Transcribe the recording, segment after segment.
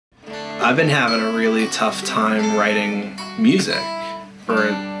I've been having a really tough time writing music for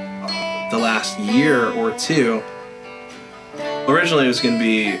the last year or two. Originally it was going to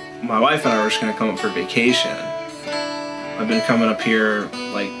be, my wife and I were just going to come up for vacation. I've been coming up here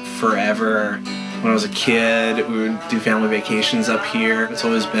like forever. When I was a kid, we would do family vacations up here. It's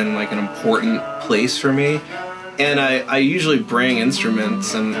always been like an important place for me. And I usually bring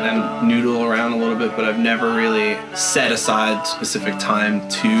instruments and noodle around a little bit, but I've never really set aside specific time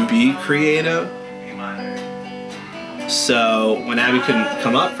to be creative. So when Abby couldn't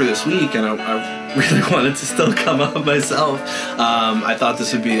come up for this week, and I really wanted to still come up myself, I thought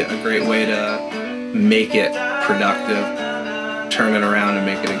this would be a great way to make it productive, turn it around and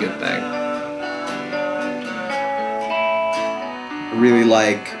make it a good thing. I really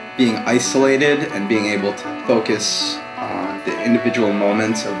like being isolated and being able to focus on the individual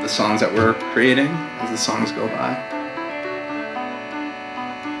moments of the songs that we're creating as the songs go by.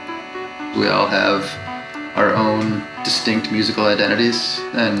 We all have our own distinct musical identities,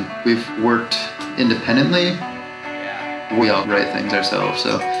 and we've worked independently. We all write things ourselves,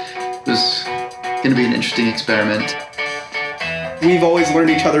 so it was going to be an interesting experiment. We've always learned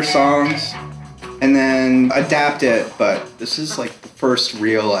each other's songs and then adapt it, but this is like the first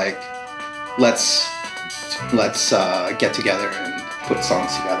real like let's get together and put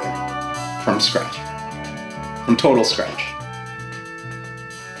songs together from scratch, from total scratch.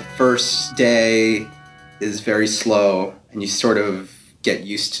 The first day is very slow and you sort of get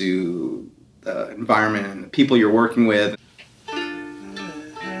used to the environment and the people you're working with.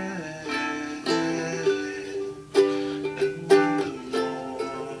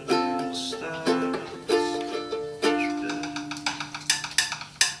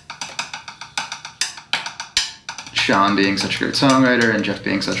 Shawn being such a great songwriter and Jeff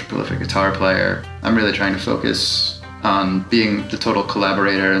being such a prolific guitar player, I'm really trying to focus on being the total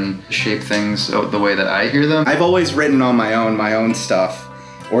collaborator and shape things the way that I hear them. I've always written on my own stuff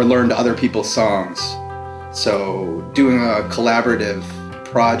or learned other people's songs. So doing a collaborative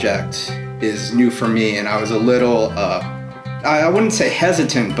project is new for me, and I was a little, I wouldn't say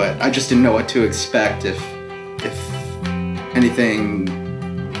hesitant, but I just didn't know what to expect if anything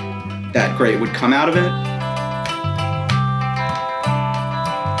that great would come out of it.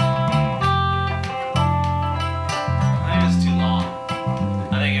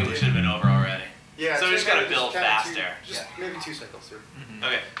 So we just gotta build faster. Maybe 2 cycles through. Mm-hmm.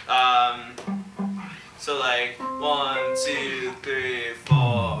 Okay. So like 1, 2, 3, 4.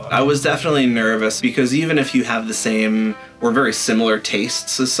 I was definitely nervous because even if you have the same or very similar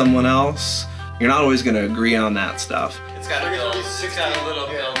tastes as someone else, you're not always gonna agree on that stuff. It's got a little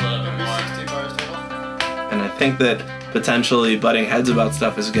bit more. And I think that potentially butting heads about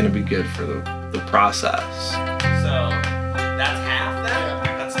stuff is gonna be good for the process. So that's half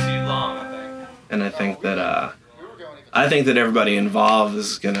then? That's too long, I think. And I think that everybody involved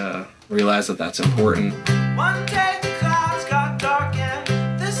is gonna realize that that's important. One day the clouds got dark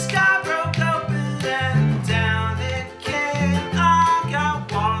and the sky broke open and down it came. I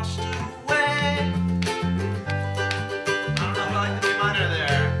got washed away. I don't know if I like the D minor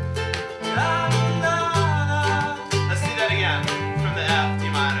there. La, la, la. Let's do that again from the F, D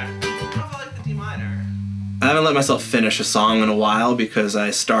minor. I don't know if I like the D minor. I haven't let myself finish a song in a while because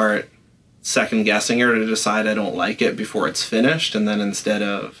I start second guessing it to decide I don't like it before it's finished, and then instead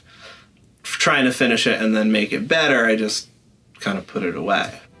of trying to finish it and then make it better, I just kind of put it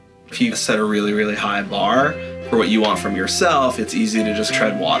away. If you set a really, really high bar for what you want from yourself, it's easy to just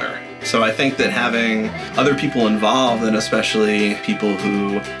tread water. So I think that having other people involved, and especially people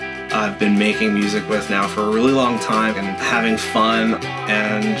who I've been making music with now for a really long time, and having fun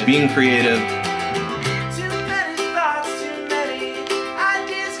and being creative.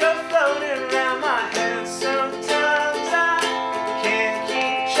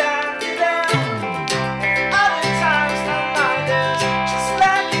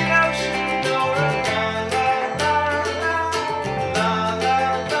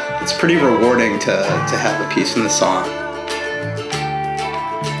 It's pretty rewarding to have a piece in the song.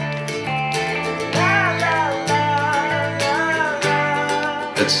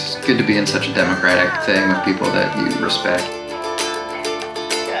 It's good to be in such a democratic thing with people that you respect.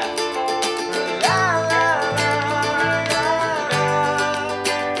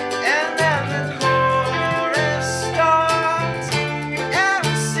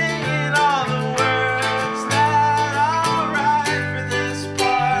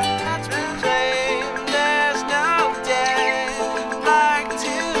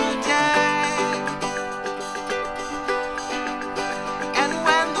 And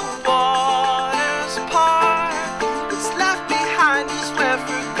when the waters part, what's left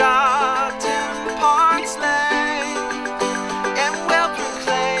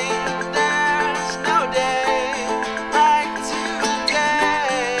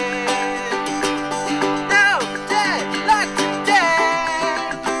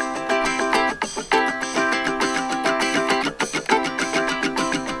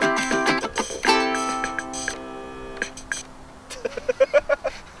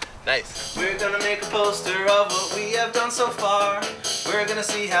gonna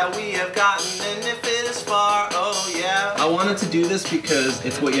see how we have gotten, and if it is far, oh yeah. I wanted to do this because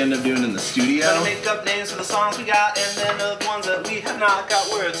it's what you end up doing in the studio. Gotta make up names for the songs we got, and then the ones that we have not got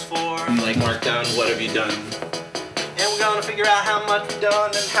words for. And like mark down what have you done. And we're gonna figure out how much we've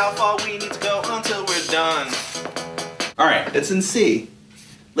done and how far we need to go until we're done. Alright, it's in C.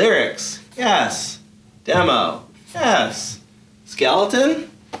 Lyrics, yes. Demo, yes.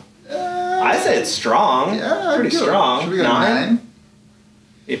 Skeleton? I say it's strong. Yeah, pretty strong. Should we go 9?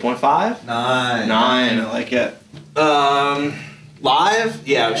 8.5? 9. 9, I like it. Live?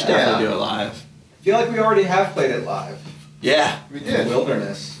 Yeah, we should definitely do it live. I feel like we already have played it live. Yeah. We did.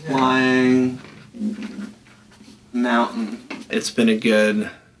 Wilderness. Flying Mountain. It's been a good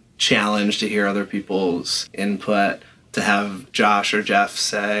challenge to hear other people's input, to have Josh or Jeff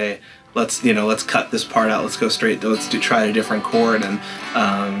say, let's cut this part out, let's go straight, try a different chord, and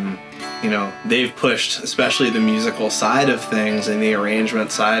they've pushed especially the musical side of things and the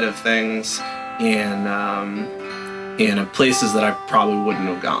arrangement side of things in places that I probably wouldn't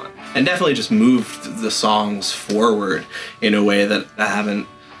have gone, and definitely just moved the songs forward in a way that I haven't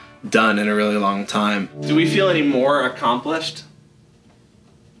done in a really long time. Do we feel any more accomplished?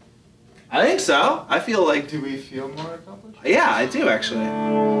 I think so. I feel like... Do we feel more accomplished? Yeah, I do actually.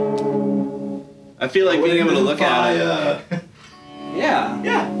 I feel like being able to look at it. Yeah.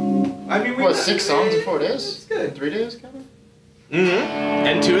 Yeah. I mean, What, 6 songs in 4 days? It's good. 3 days, Kevin? Mm-hmm.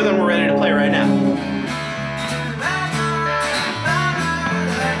 And 2 of them we're ready to play right now.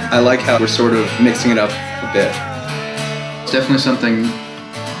 I like how we're sort of mixing it up a bit. It's definitely something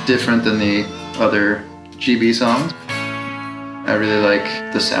different than the other GB songs. I really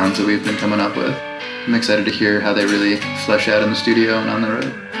like the sounds that we've been coming up with. I'm excited to hear how they really flesh out in the studio and on the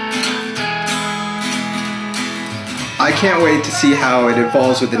road. I can't wait to see how it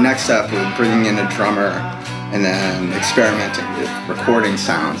evolves with the next step with bringing in a drummer and then experimenting with recording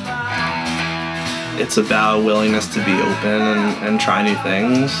sounds. It's about willingness to be open and try new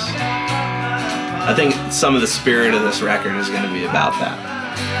things. I think some of the spirit of this record is going to be about that.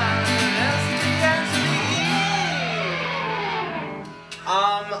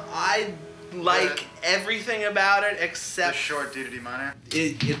 I like everything about it except The short D to D minor.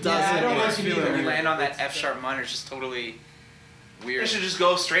 it doesn't. Yeah, I don't work. like it either. We land on that F sharp minor. It's just totally weird. We should just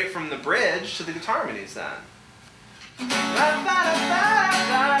go straight from the bridge to the guitar harmonies then.